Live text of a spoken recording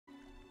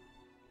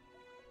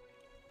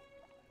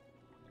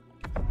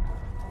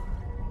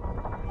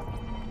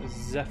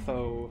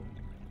Zepho.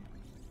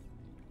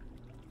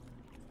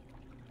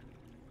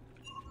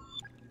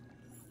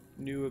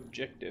 New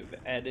objective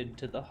added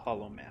to the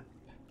holomap.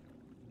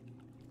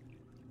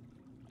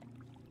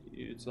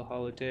 Use the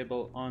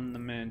holotable on the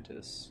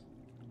mantis.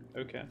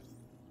 Okay.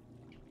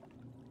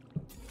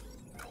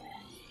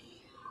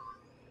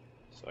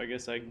 So I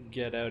guess I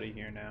get out of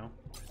here now.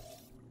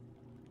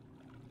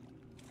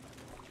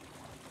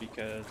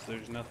 Because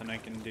there's nothing I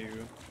can do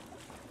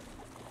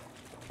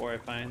before I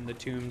find the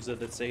tombs of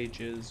the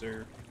sages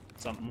or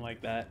something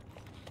like that.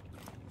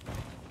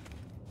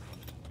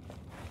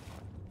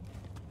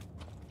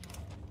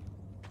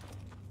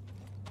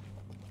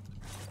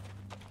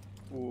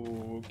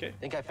 Okay. I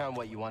think I found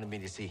what you wanted me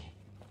to see.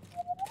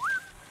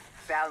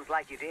 Sounds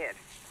like you did.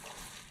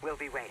 We'll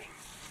be waiting.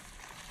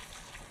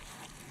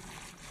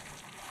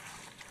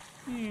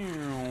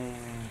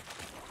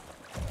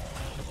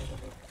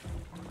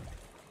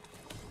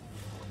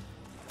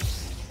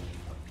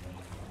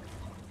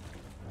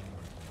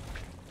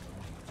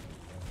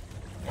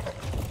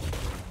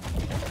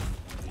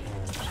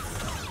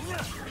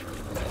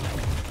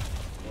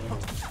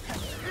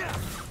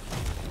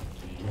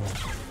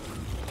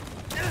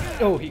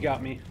 Oh, he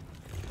got me.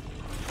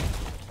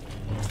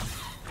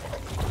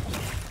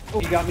 Oh,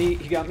 he got me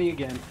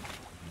again.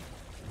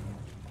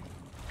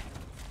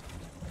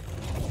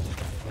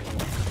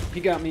 He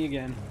got me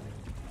again.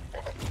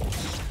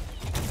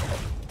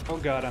 Oh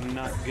god, I'm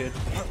not good.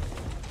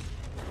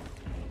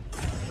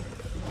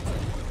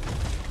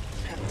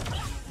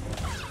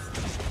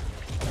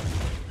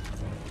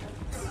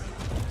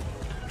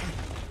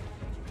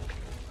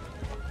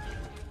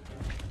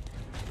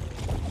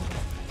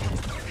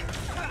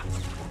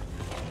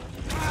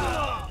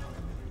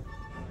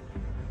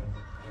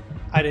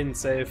 I didn't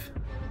save.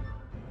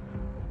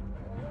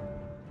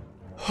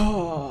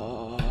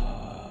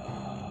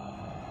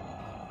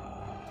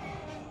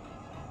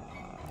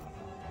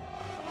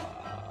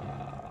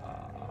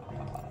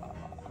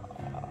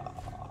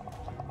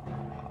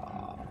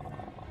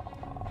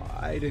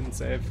 I didn't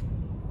save.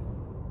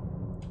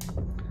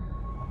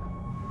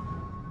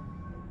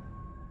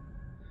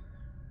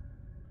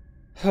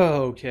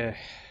 Okay.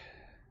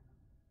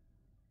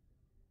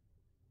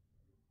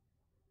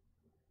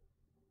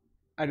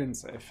 I didn't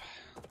save.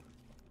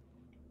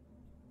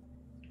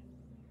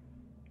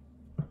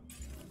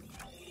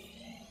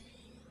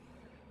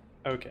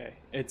 Okay,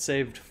 it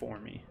saved for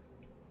me.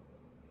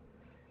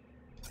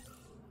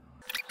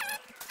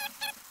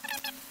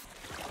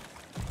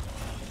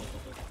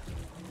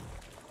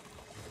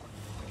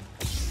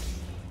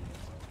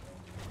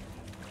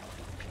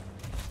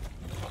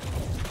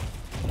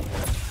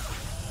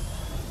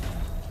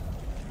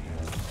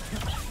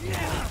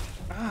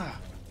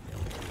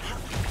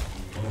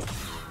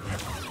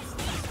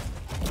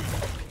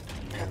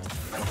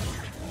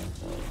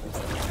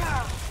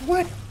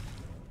 What?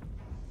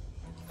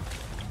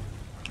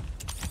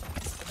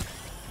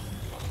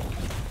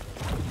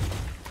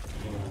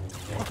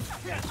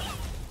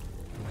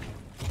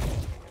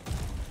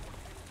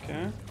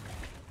 Okay.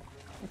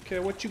 Okay,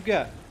 what you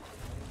got?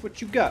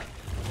 What you got?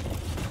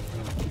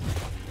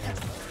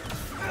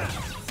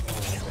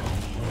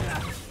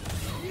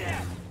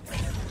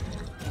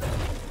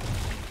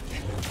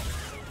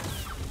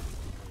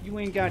 You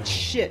ain't got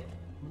shit,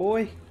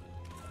 boy.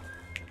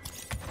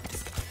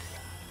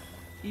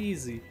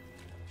 Easy.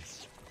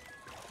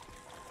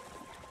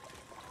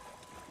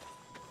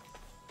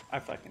 I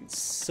fucking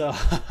suck.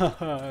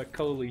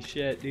 Holy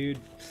shit, dude.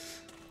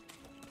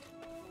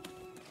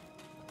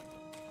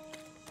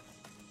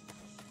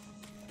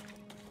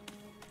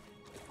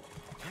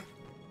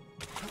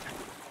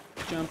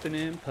 Jumping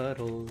in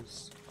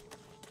puddles.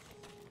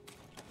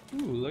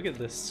 Ooh, look at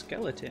this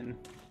skeleton.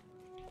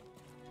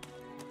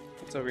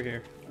 What's over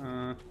here?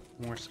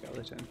 More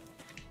skeleton.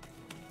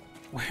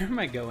 Where am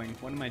I going?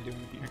 What am I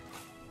doing here?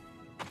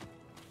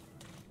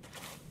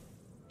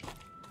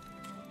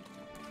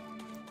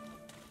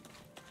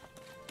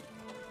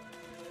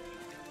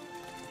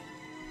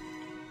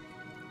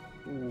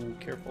 Ooh,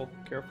 careful,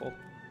 careful.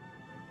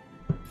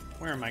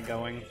 Where am I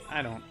going?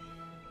 I don't.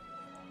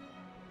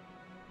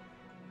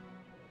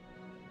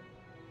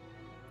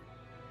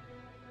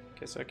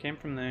 Okay, so I came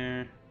from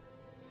there.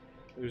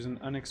 There's an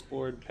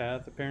unexplored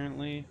path,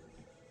 apparently.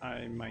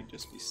 I might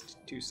just be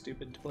too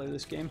stupid to play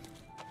this game.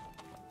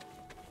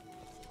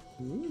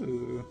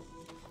 Ooh.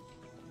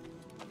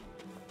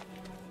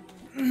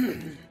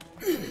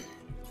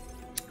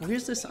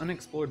 Where's this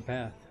unexplored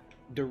path?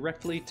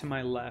 Directly to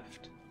my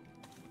left.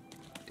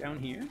 Down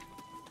here?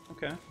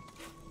 Okay.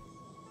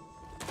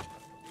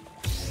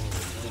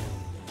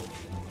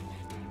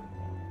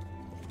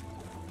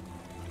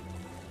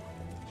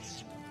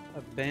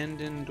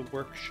 Abandoned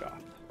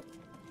workshop.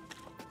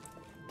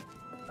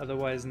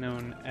 Otherwise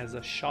known as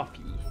a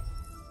shoppy.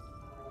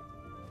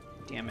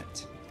 Damn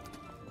it.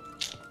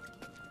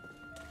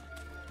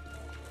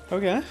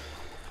 Okay.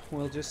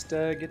 We'll just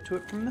get to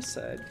it from this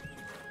side.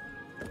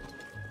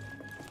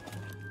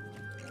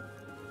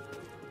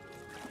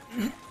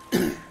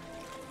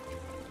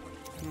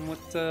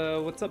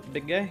 What's up,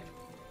 big guy?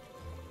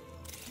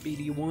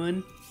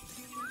 BD1.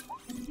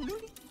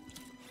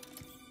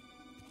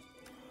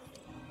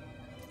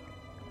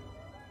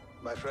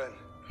 My friend,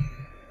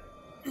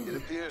 it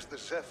appears the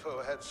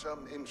Zepho had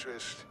some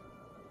interest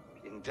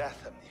in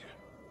Dathomir.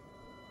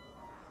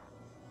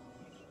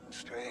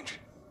 Strange.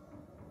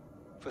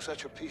 For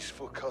such a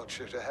peaceful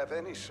culture to have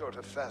any sort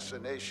of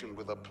fascination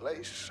with a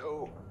place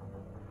so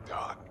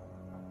dark.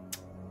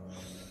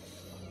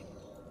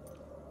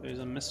 There's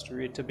a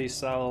mystery to be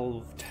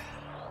solved.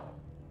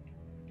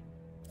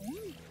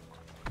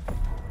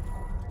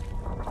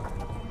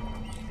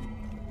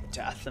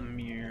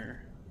 Dathomir.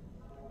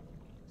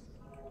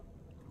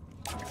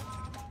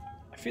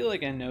 I feel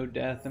like I know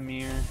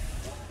Dathomir,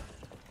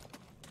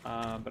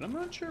 but I'm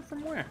not sure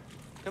from where.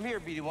 Come here,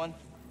 BD1.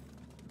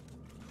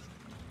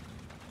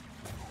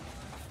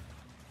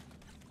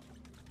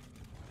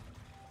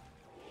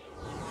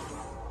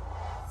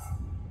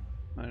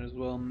 Might as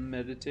well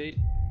meditate.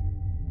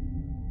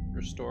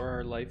 Restore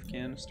our life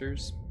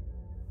canisters.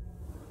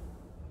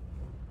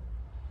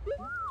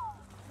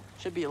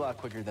 Should be a lot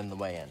quicker than the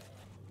way in.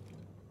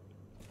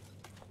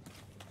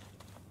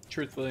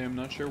 Truthfully, I'm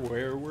not sure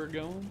where we're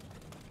going.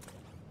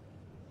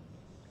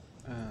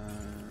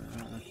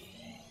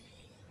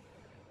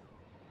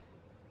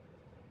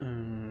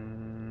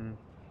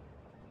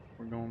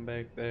 We're going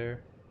back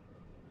there.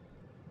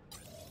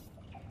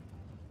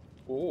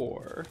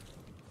 Or...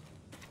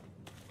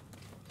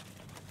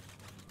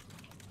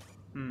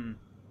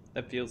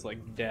 that feels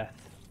like death.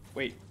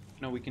 Wait,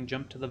 no, we can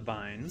jump to the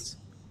vines.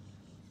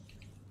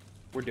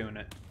 We're doing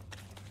it.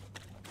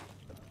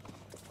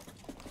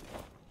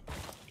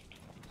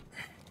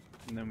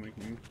 And then we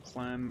can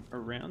climb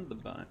around the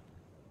vine.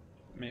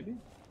 Maybe?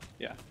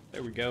 Yeah,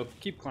 there we go.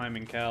 Keep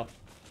climbing, Cal.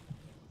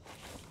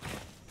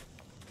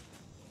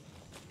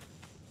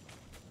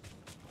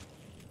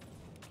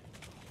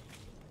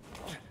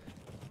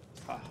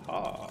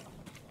 Haha.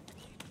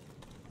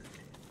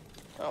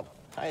 Oh,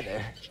 hi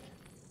there.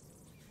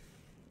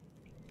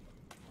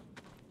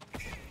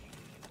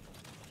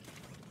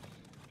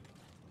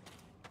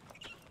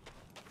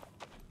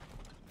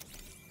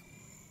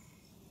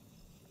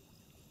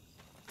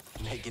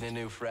 Making a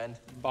new friend?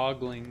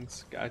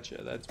 Boglings.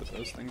 Gotcha. That's what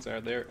those things are.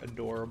 They're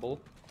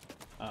adorable.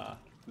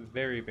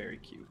 Very, very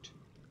cute.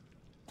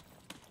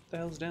 What the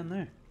hell's down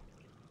there?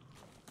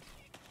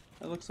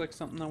 That looks like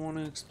something I want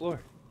to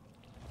explore.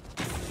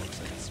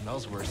 Looks like it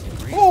smells worse than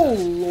grease. Oh,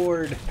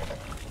 Lord!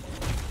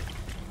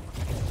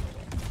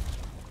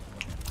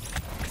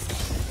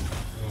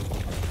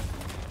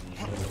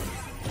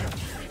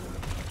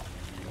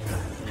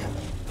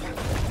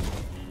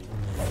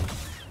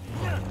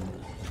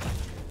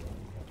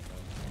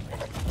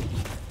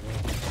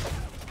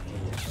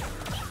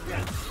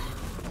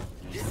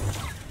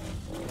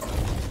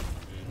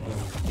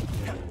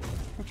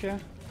 Okay.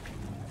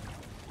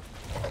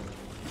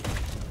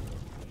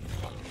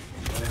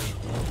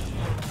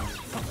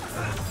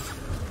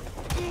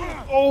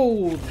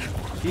 Oh,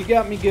 you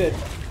got me good.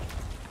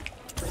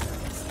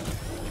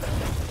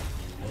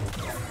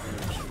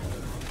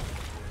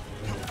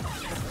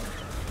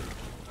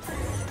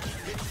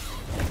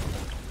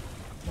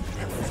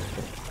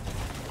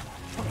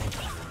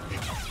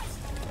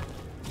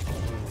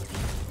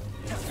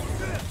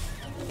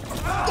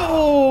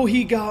 Oh,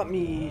 he got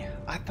me.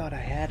 I thought I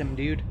had him,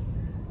 dude.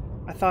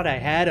 I thought I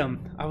had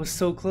him. I was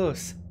so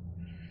close.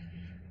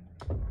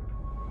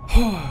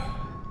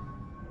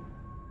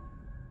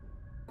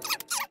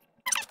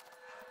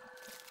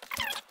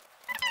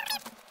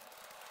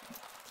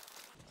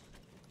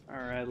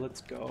 Alright,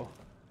 let's go.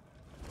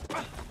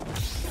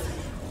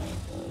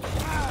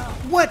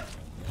 What?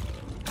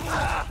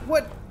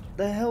 What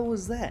the hell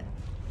was that?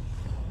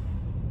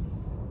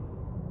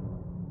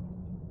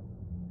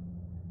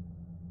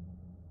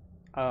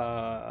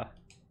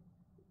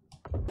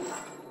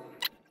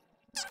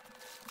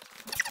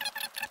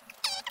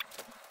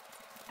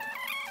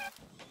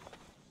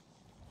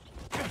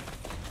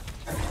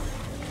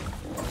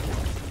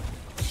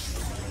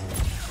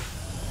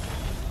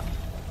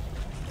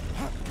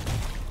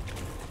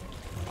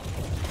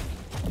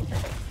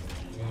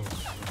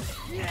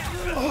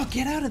 Oh,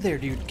 get out of there,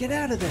 dude. Get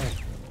out of there.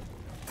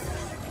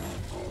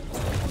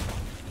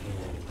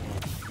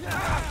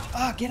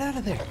 Ah, get out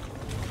of there.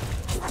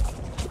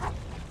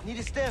 Need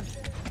a stem.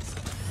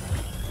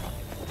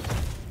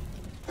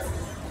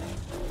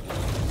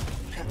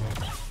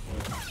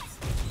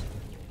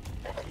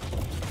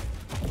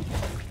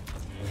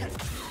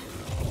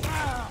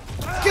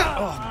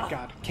 Oh my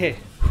god. Okay.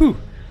 Whew.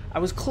 I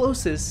was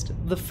closest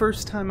the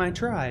first time I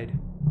tried.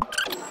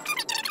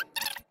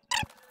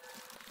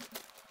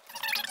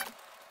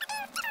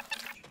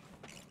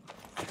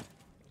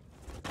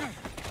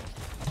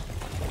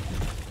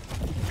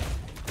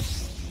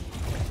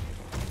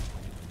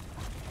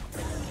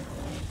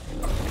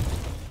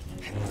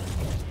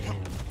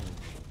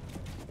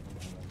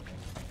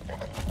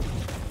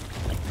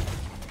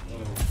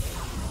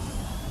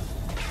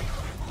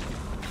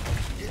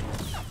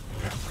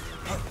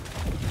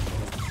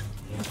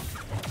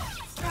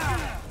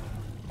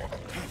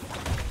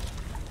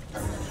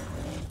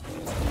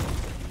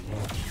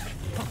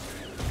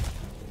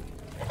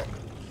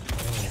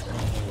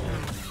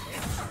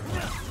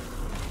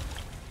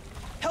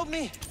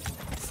 me!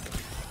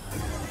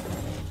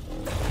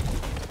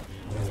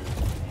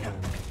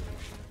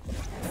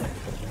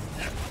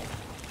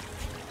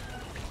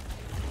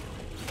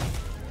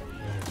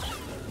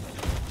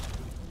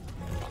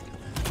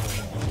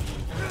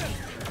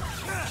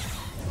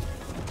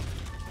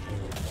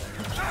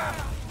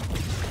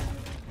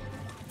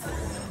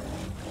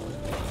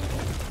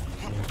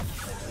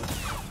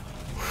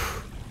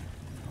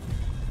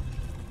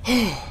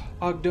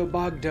 Ogdo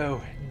Bogdo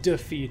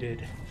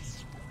defeated.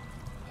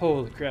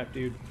 Holy crap,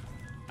 dude.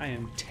 I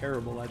am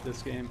terrible at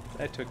this game.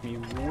 That took me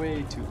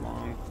way too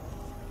long.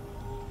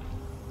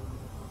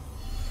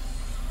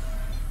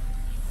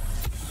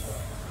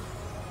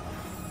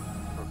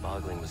 Or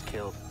Bogling was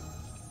killed.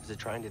 Was it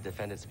trying to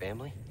defend its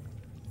family?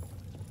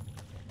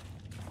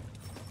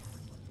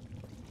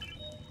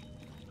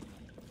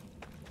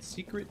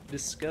 Secret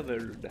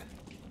discovered.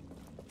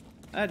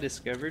 I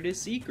discovered a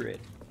secret.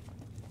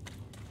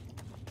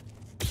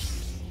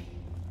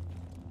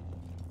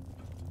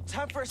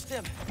 Time for a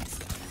stim.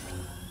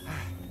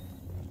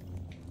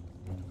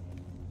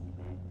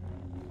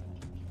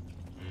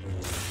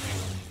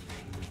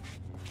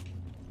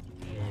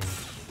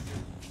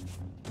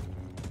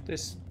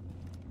 This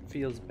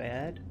feels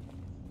bad.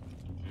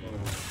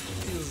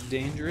 Feels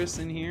dangerous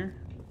in here.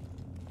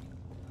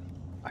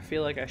 I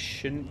feel like I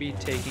shouldn't be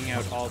taking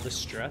out all the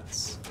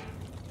struts.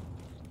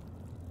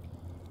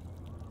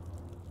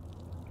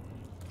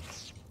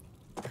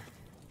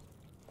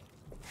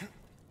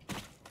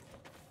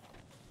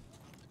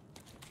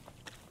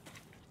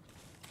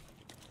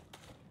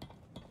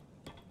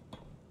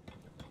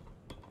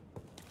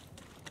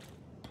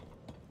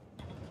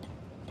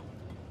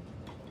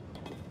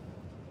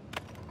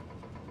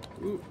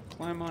 Ooh,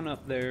 climb on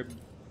up there,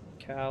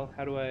 Cal.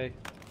 How do I...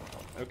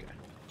 Okay,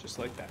 just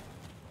like that.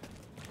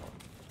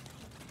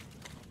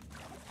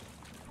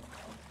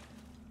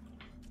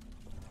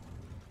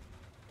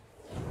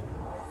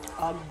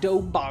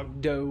 Ogdo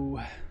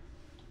Bogdo.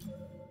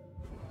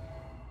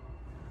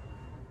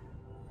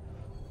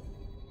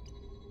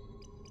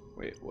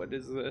 Wait, what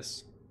is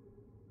this?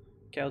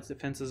 Cal's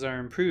defenses are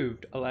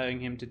improved, allowing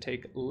him to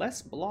take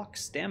less block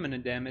stamina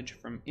damage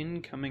from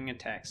incoming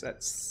attacks.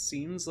 That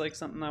seems like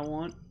something I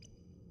want.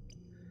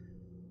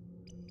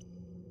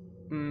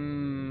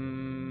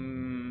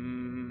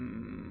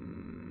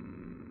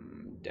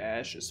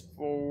 Dashes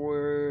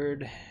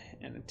forward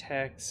and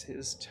attacks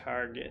his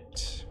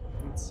target.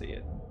 Let's see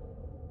it.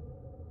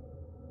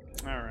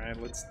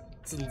 Alright, let's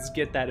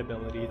get that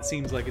ability. It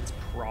seems like it's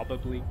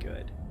probably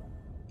good.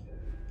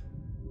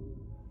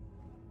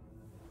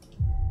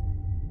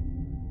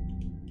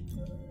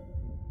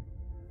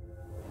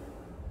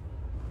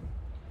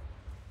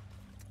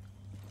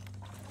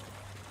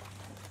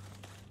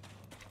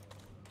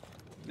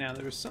 Now,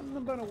 there was something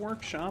about a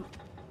workshop.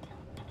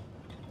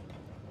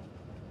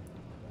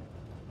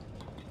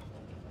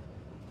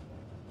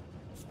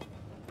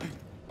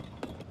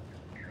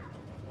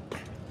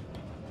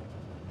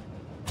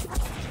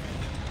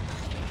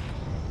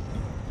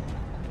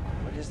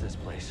 What is this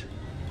place?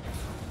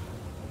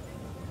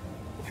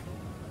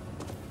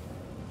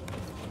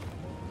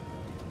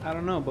 I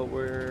don't know, but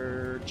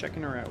we're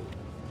checking her out.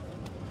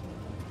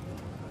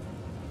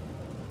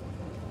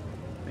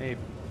 Maybe.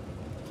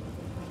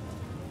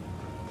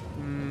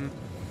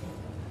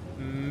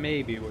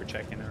 Maybe we're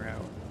checking her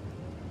out.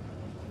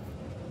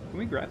 Can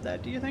we grab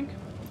that, do you think?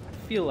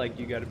 I feel like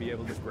you gotta be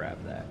able to grab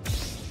that.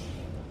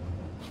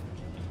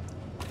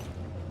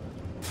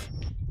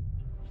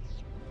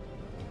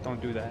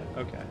 Don't do that.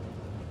 Okay.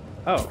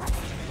 Oh.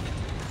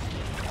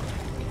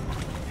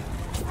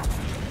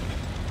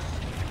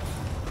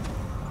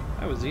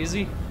 That was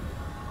easy.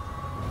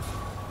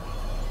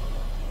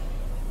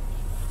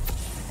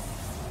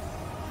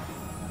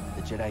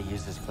 The Jedi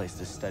used this place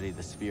to study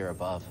the sphere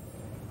above.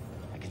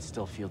 I can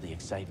still feel the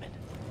excitement.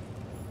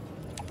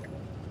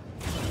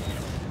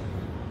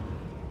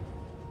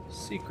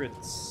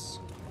 Secrets.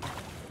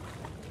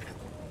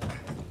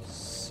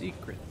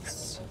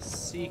 Secrets.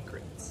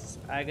 Secrets.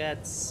 I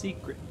got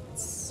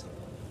secrets.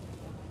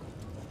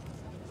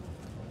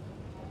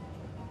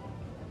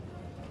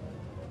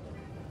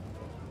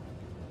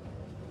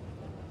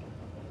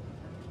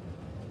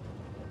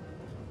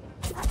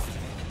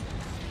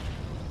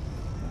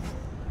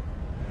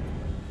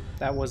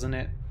 That wasn't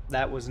it.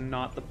 That was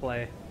not the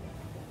play.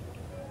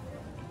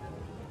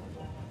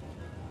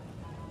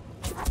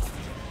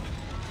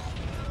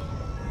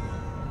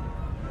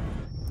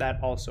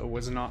 That also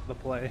was not the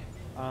play.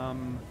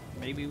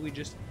 Maybe we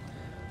just...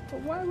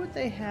 But why would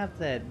they have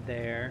that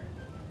there?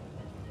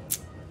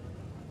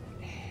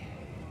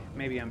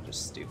 Maybe I'm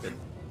just stupid.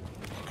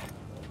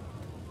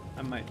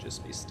 I might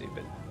just be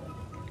stupid.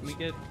 Can we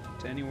get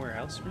to anywhere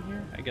else from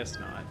here? I guess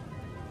not.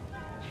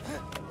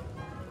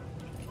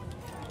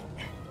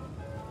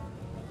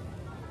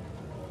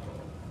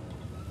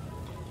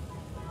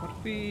 What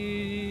if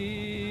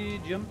we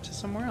jump to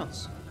somewhere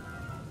else?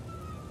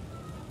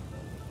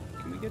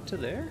 Can we get to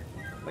there?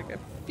 Like, I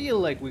feel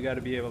like we gotta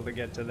be able to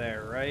get to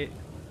there, right?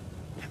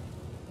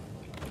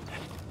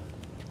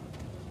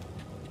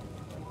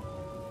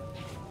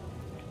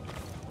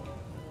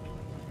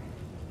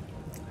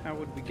 How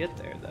would we get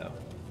there, though?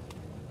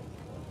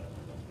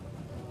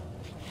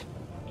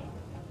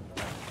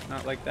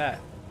 Not like that.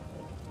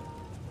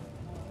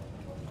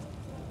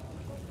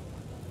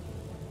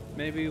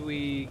 Maybe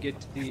we get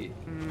to the...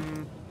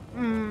 I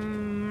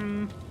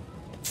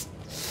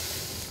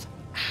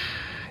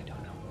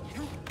don't know.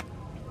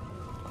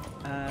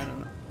 I don't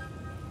know.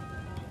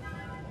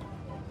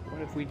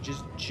 What if we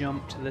just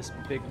jump to this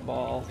big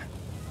ball?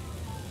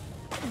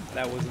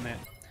 That wasn't it.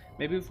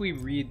 Maybe if we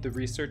read the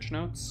research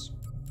notes.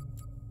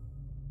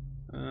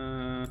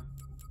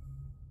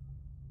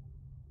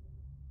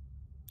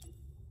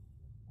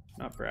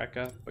 Not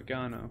Braca,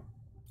 Bogano.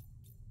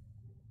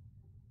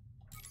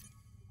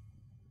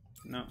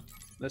 No,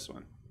 this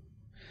one.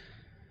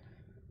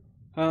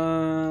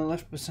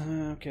 Left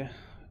beside. Okay.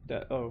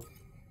 Oh,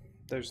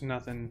 there's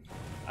nothing.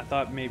 I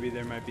thought maybe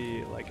there might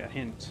be like a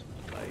hint,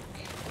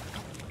 like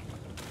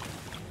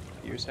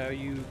here's how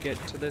you get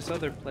to this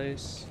other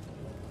place.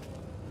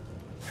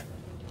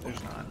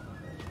 There's not.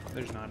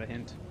 There's not a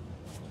hint.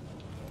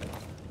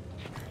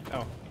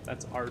 Oh,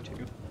 that's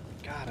R2.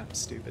 God, I'm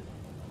stupid.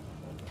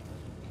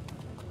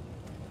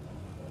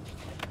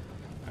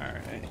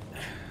 Alright.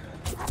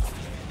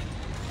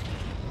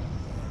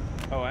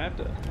 Oh, I have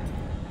to...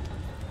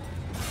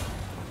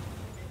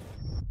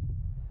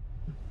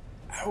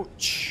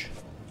 Ouch!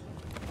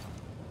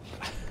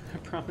 I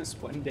promise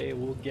one day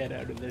we'll get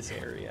out of this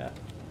area.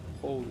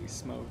 Holy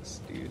smokes,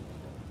 dude.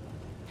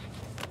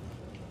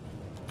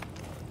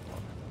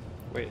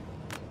 Wait.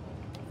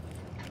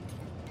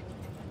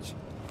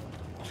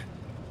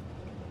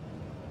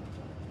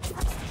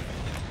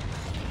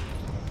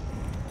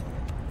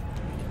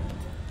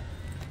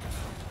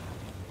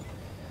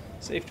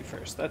 Safety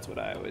first, that's what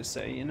I always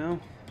say, you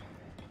know?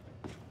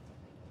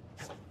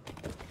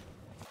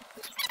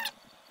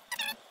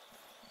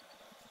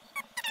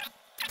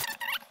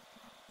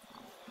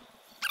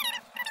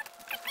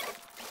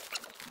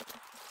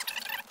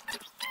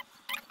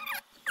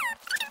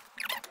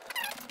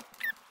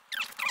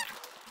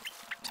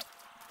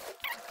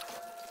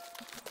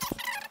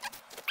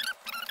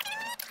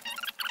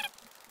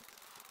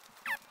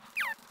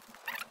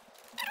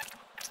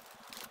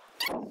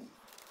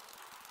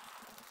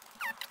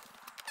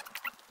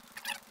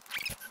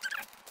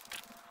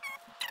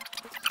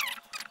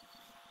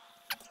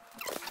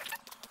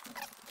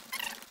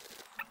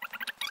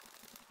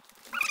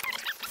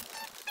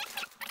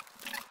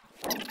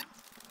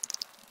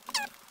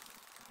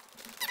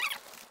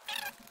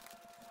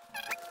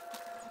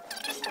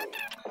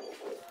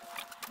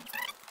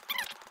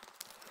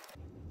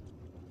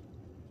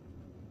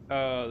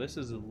 Oh, this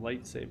is a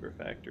lightsaber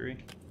factory.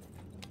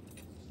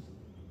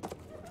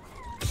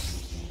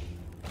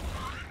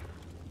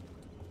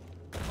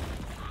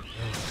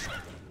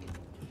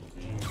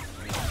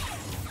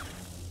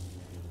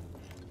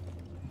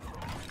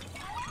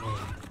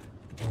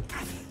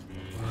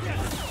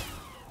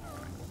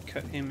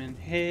 Cut him in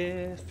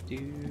half,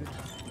 dude.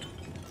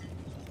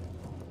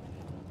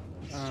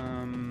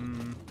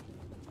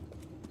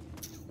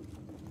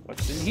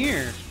 What's in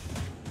here?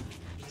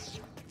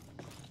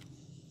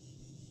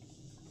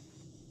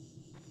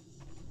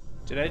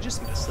 Did I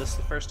just miss this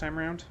the first time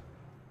around?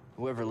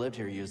 Whoever lived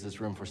here used this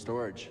room for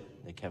storage.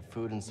 They kept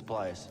food and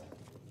supplies.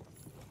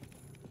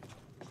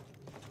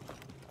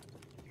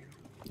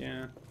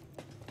 Yeah.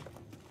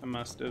 I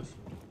must have.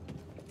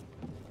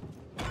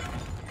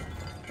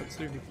 What's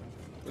there?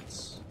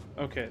 What's...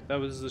 Okay, that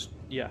was this...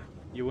 Yeah,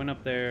 you went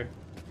up there.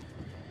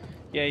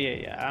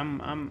 Yeah. I'm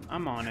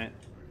on it.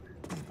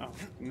 Oh,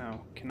 no.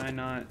 Can I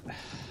not...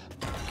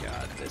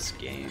 God, this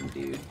game,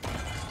 dude.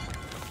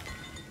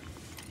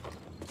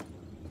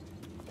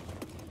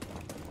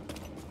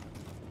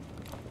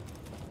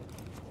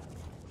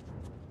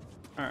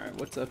 Alright,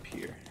 what's up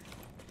here?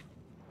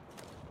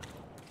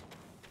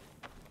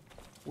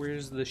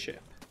 Where's the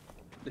ship?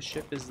 The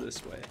ship is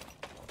this way.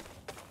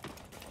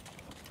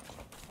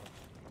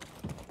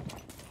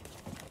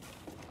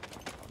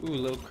 Ooh,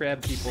 little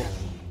crab people.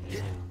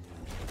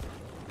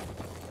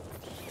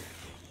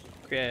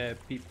 Crab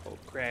people,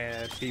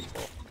 crab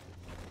people.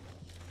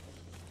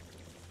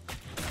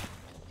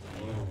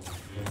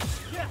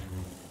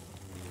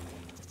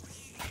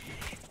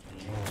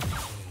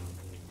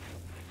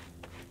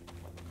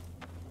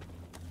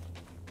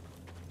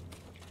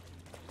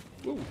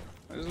 Ooh,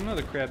 there's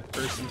another crab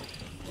person.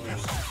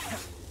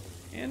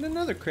 And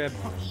another crab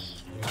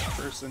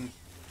person.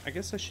 I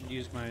guess I should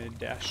use my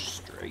dash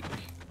strike.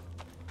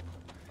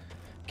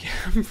 Okay,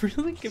 I'm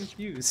really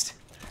confused.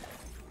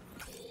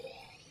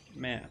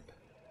 Map.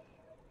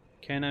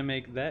 Can I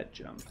make that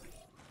jump?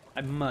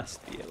 I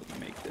must be able to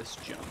make this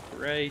jump,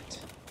 right?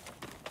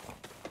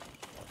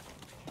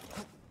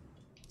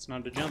 It's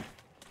not a jump.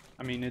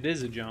 I mean, it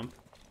is a jump.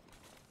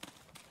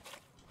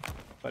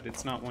 But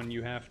it's not one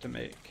you have to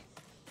make.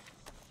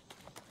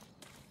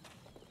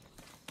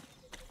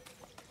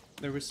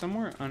 There was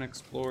somewhere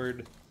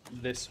unexplored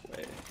this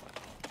way.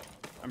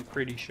 I'm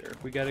pretty sure.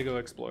 We gotta go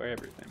explore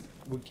everything.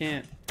 We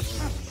can't...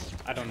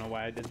 I don't know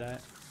why I did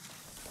that.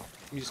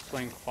 I'm just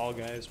playing Fall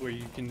Guys where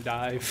you can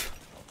dive.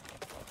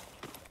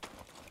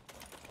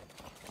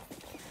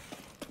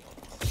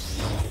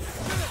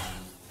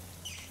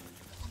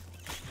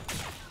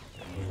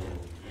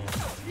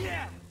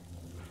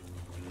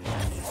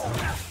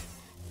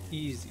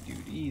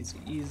 dude. Easy,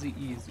 easy,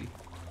 easy.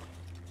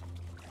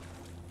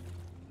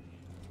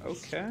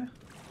 Okay.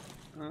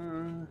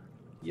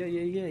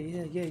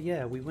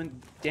 Yeah. We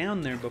went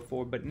down there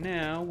before, but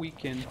now we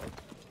can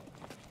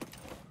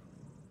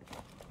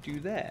do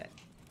that.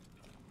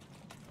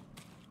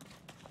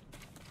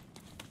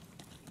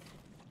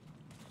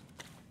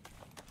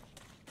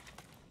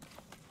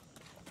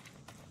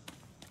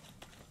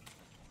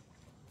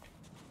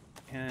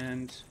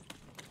 And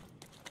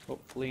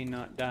hopefully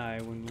not die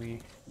when we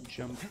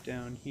jump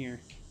down here.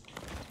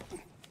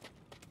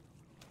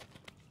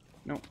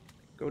 Nope.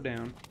 Go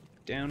down.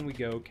 Down we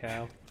go,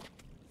 cow.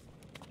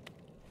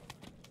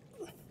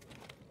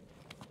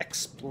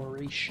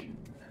 Exploration.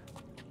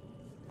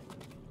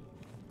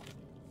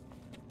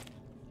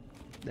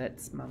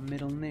 That's my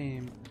middle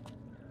name.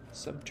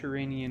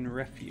 Subterranean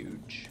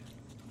refuge.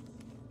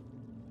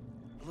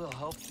 A little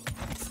help.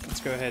 Let's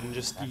go ahead and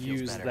just That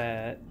feels use better.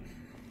 that.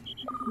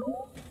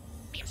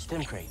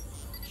 Stim crate.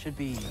 Should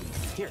be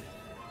here.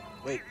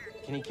 Wait,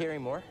 can you carry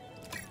more?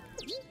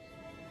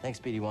 Thanks,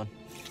 BD1.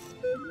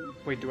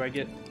 Wait, do I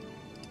get...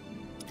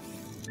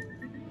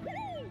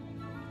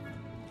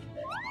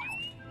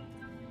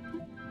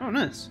 Oh,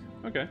 nice.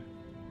 Okay.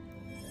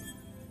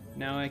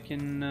 Now I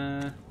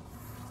can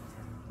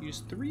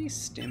use 3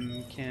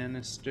 stim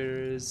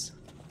canisters.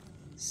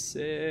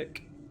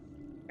 Sick.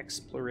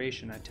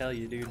 Exploration, I tell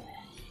you, dude.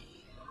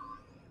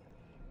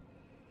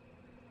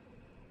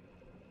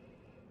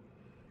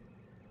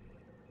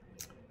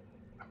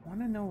 I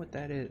want to know what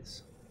that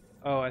is.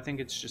 Oh, I think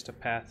it's just a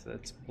path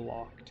that's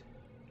blocked.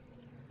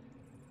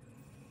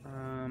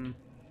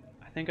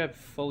 I think I've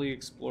fully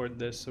explored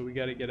this, so we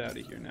gotta get out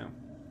of here now.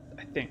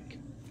 I think.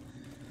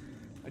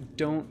 I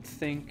don't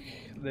think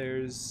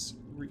there's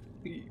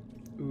really...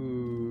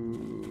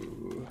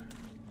 Ooh.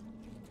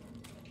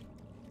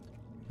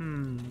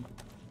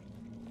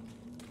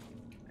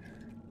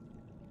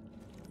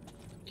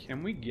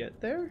 Can we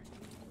get there?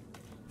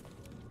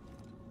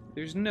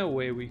 There's no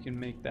way we can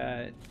make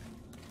that.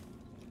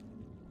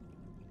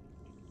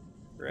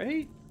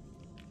 Right?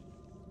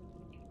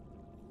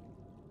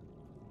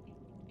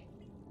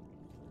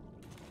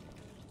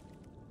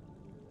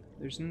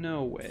 There's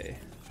no way.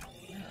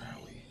 Where are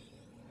we?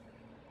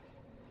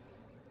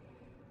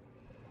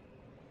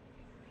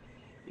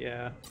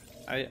 Yeah,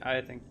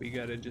 I think we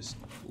gotta just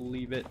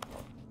leave it.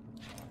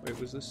 Wait,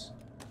 was this?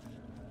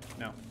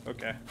 No,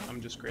 okay,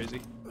 I'm just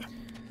crazy.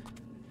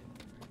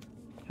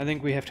 I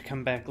think we have to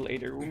come back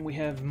later when we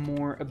have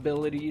more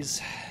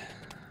abilities.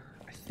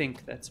 I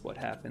think that's what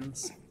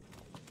happens.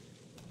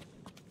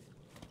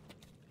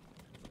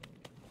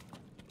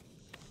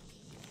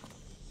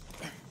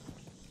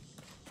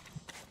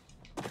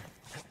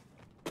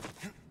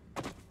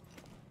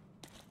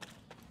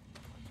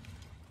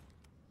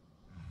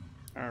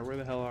 Alright, where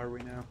the hell are we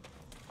now?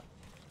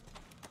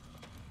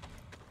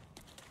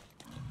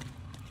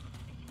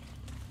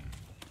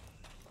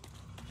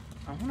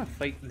 I want to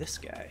fight this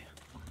guy.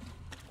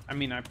 I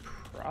mean, I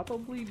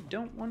probably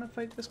don't want to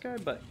fight this guy,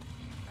 but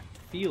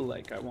I feel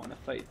like I want to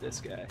fight this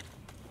guy.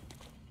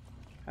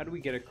 How do we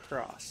get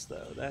across,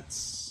 though?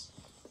 That's...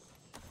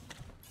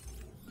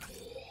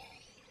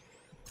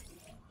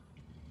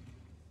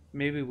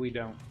 Maybe we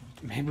don't.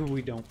 Maybe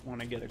we don't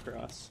want to get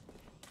across.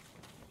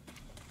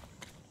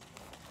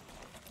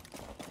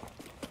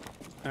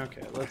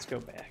 Okay, let's go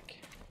back.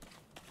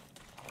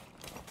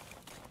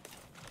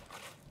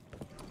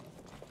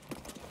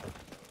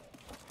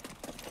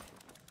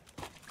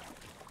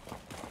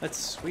 That's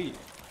sweet.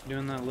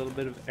 Doing that little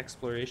bit of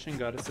exploration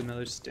got us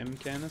another stim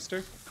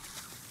canister.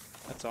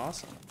 That's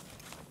awesome.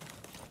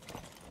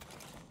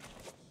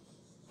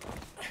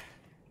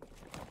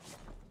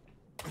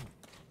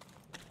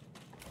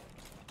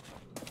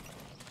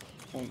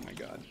 Oh my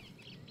god.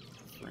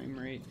 Frame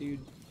rate, dude.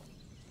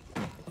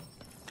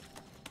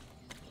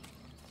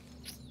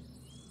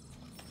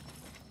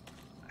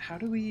 How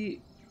do we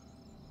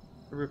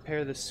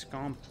repair the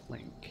scomp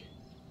link?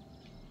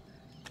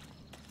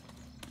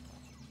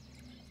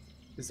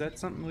 Is that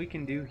something we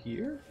can do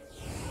here?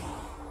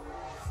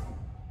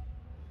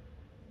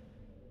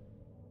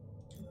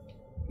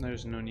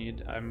 There's no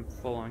need. I'm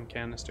full on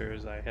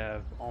canisters. I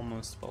have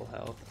almost full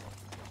health.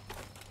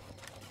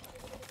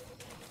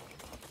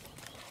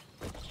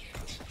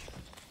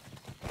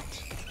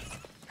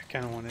 I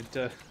kind of wanted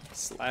to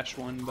slash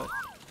one, but...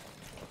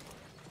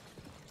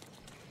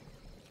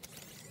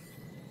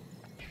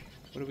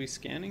 What are we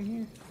scanning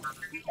here?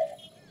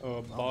 Oh,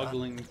 a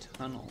boggling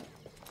tunnel.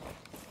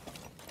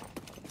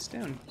 What's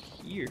down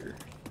here?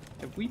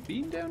 Have we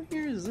been down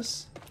here? Is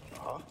this...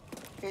 Oh,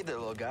 hey there,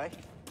 little guy.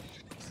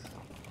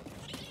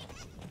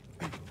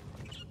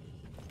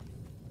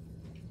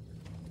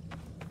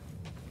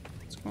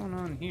 What's going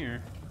on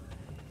here?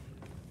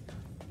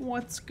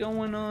 What's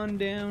going on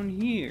down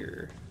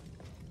here?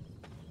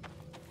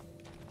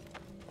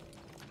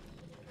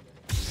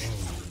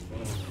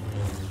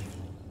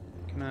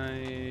 Can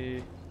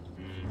I...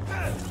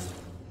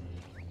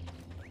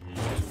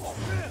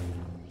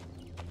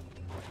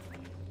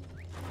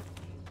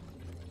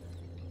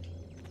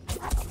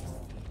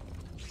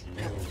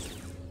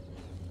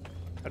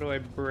 do I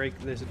break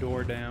this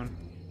door down?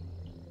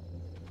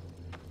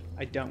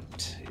 I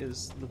don't,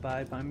 is the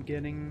vibe I'm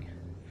getting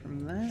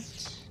from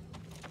that.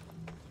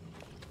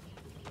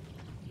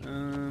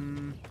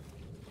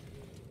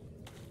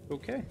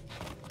 Okay.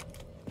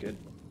 Good.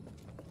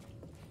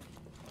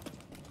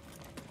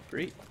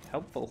 Great.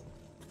 Helpful.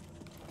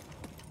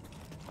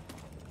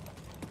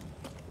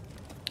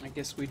 I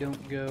guess we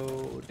don't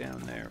go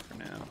down there for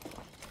now.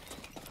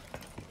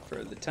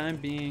 For the time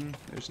being,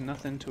 there's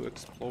nothing to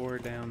explore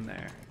down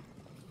there.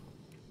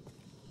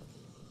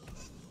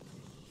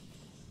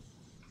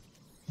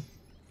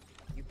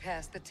 You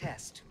passed the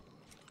test.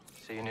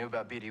 So you knew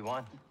about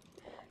BD-1?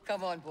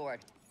 Come on board.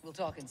 We'll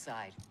talk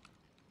inside.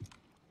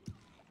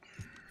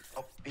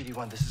 Oh,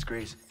 BD-1, this is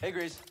Grease. Hey,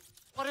 Grease.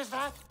 What is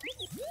that?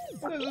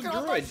 What is a Get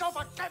off my droid?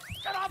 sofa!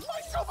 Get off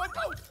my sofa!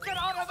 Don't! Get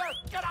out of there!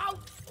 Get out!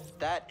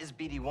 That is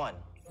BD-1.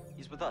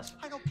 He's with us.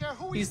 I don't care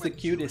who He's the with.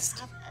 cutest.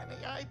 Do you have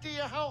any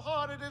idea how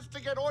hard it is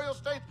to get oil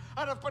stains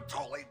out of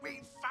petroleum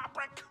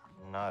fabric?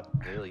 Not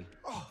really.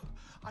 Oh,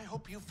 I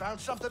hope you found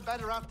something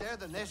better out there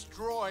than this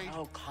droid.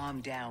 Oh, calm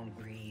down,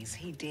 Grease.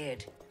 He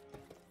did.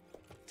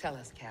 Tell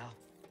us, Cal.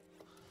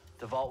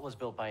 The vault was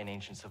built by an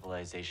ancient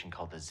civilization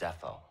called the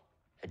Zepho.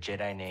 A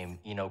Jedi named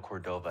Eno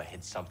Cordova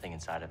hid something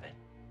inside of it.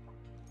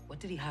 What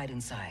did he hide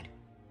inside?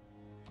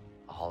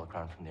 A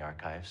holocron from the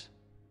archives.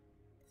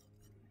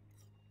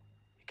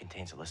 It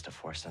contains a list of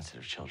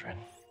Force-sensitive children.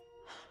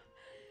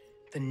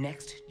 The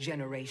next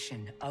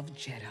generation of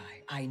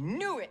Jedi. I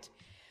knew it!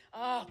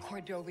 Ah,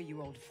 Cordova,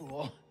 you old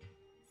fool.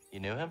 You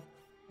knew him?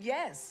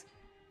 Yes,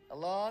 a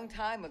long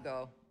time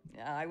ago.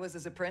 I was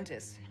his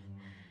apprentice.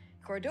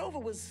 Cordova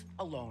was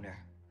a loner.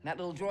 That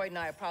little droid and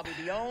I are probably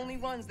the only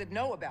ones that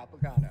know about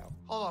Bogano.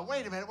 Hold on,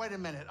 wait a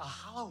minute. A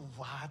hollow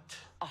what?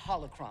 A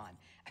holocron.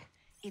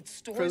 It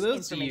stores For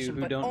those of you information,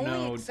 who but don't only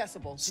know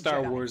accessible to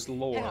Star Jedi. Wars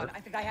lore, Hang on, I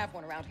think I have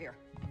one around here.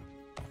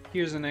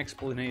 here's an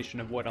explanation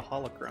of what a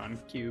holocron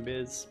cube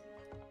is.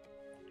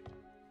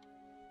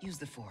 Use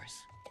the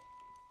Force.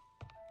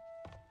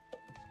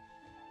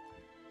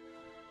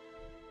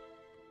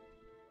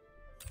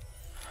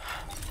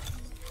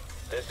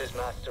 This is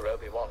Master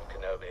Obi-Wan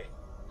Kenobi.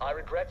 I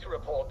regret to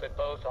report that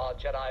both our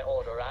Jedi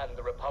Order and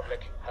the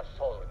Republic have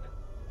fallen.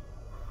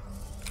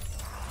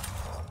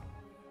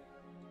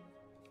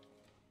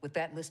 With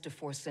that list of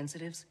Force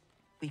sensitives,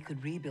 we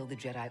could rebuild the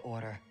Jedi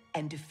Order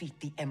and defeat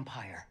the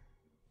Empire.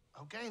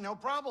 Okay, no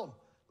problem.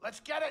 Let's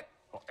get it.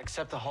 Well,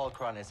 except the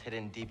holocron is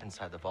hidden deep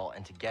inside the vault,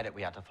 and to get it,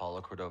 we have to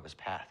follow Cordova's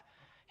path.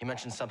 He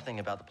mentioned something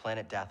about the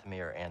planet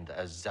Dathomir and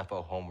a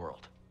Zepho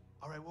homeworld.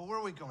 All right, well, where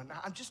are we going?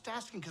 I'm just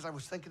asking because I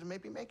was thinking of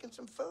maybe making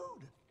some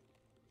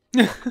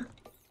food.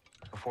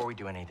 Before we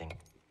do anything,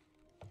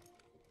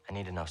 I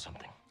need to know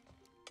something.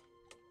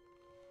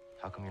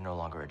 How come you're no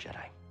longer a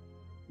Jedi?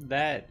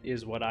 That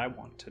is what I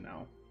want to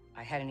know.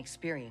 I had an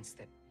experience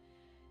that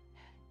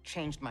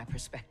changed my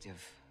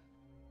perspective.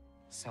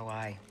 So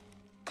I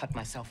cut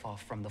myself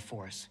off from the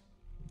Force.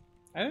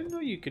 I didn't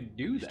know you could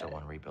do You that. still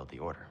want to rebuild the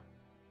Order.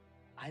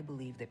 I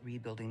believe that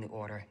rebuilding the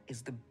Order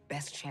is the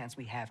best chance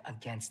we have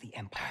against the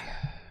Empire.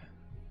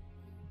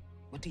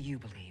 What do you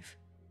believe?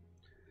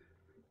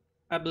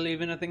 I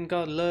believe in a thing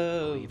called I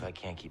love. believe I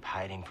can't keep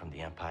hiding from the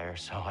Empire,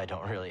 so I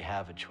don't really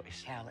have a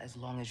choice. Cal, as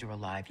long as you're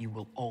alive, you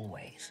will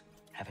always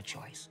have a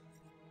choice.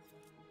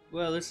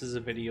 Well, this is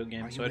a video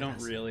game, Are so you I with don't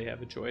us? really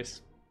have a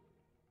choice.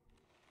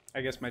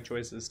 I guess my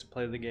choice is to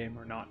play the game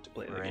or not to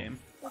play the We're in. game.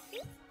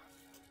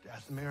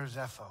 Dathomir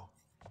Zepho,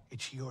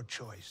 it's your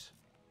choice.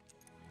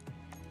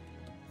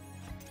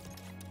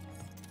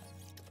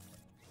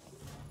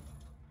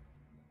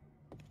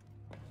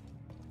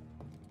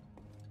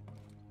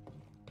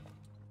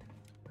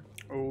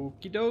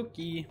 Okie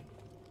dokie.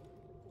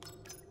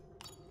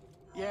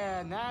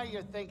 Yeah, now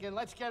you're thinking,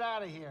 let's get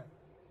out of here.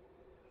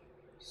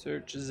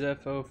 Search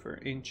Zepho for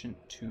ancient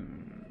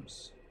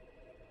tombs.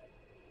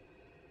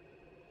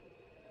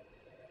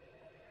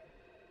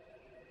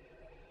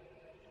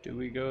 Do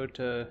we go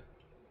to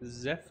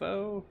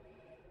Zepho?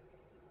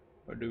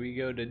 Or do we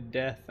go to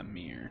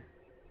Dathomir?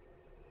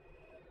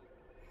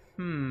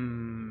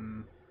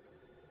 Hmm.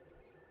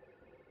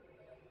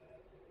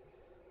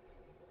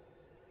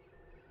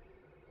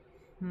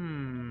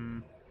 Hmm.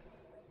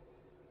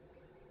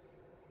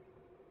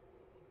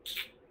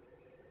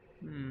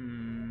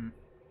 Hmm.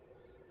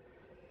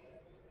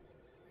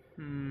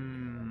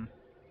 Hmm.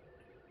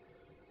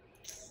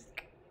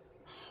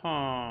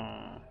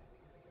 Huh.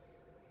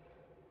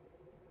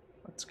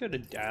 Let's go to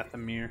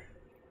Dathomir.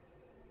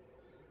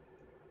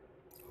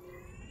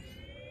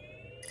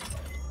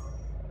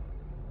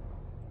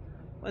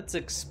 Let's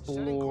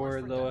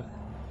explore the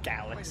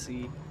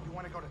galaxy. You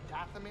want to go to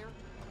Dathomir?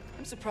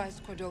 I'm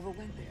surprised Cordova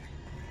went there.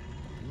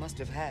 He must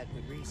have had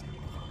good reason.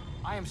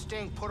 I am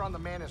staying put on the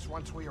Manus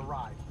once we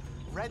arrive.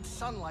 Red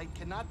sunlight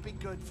cannot be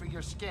good for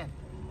your skin.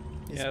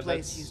 This Yeah,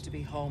 place that's- used to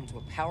be home to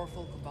a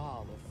powerful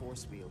cabal of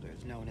Force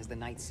wielders known as the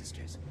Night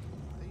Sisters.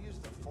 They use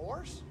the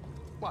Force?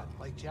 What,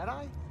 like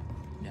Jedi?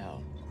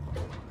 No.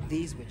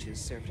 These witches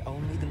served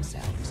only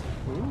themselves.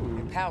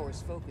 Their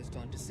powers focused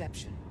on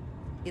deception,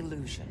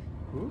 illusion,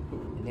 Ooh.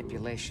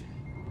 Manipulation.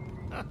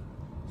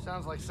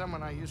 Sounds like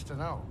someone I used to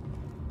know.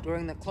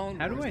 During the Clone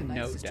How do Wars, I the Night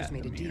know Sisters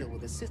made a Dathomir? deal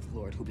with a Sith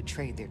Lord who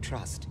betrayed their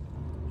trust.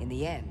 In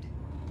the end,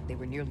 they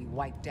were nearly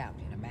wiped out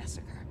in a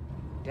massacre.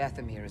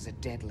 Dathomir is a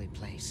deadly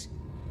place.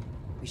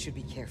 We should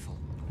be careful.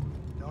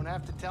 Don't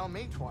have to tell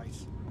me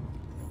twice.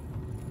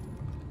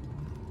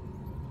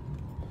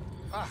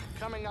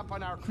 Coming up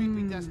on our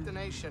creepy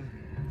destination.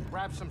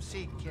 Grab some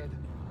seat, kid.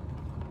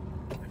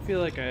 I feel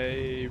like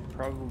I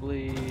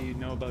probably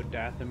know about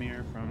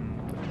Dathomir from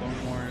the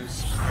Clone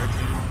Wars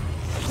cartoon.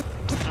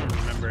 I don't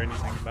remember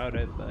anything about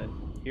it, but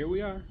here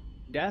we are.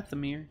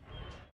 Dathomir.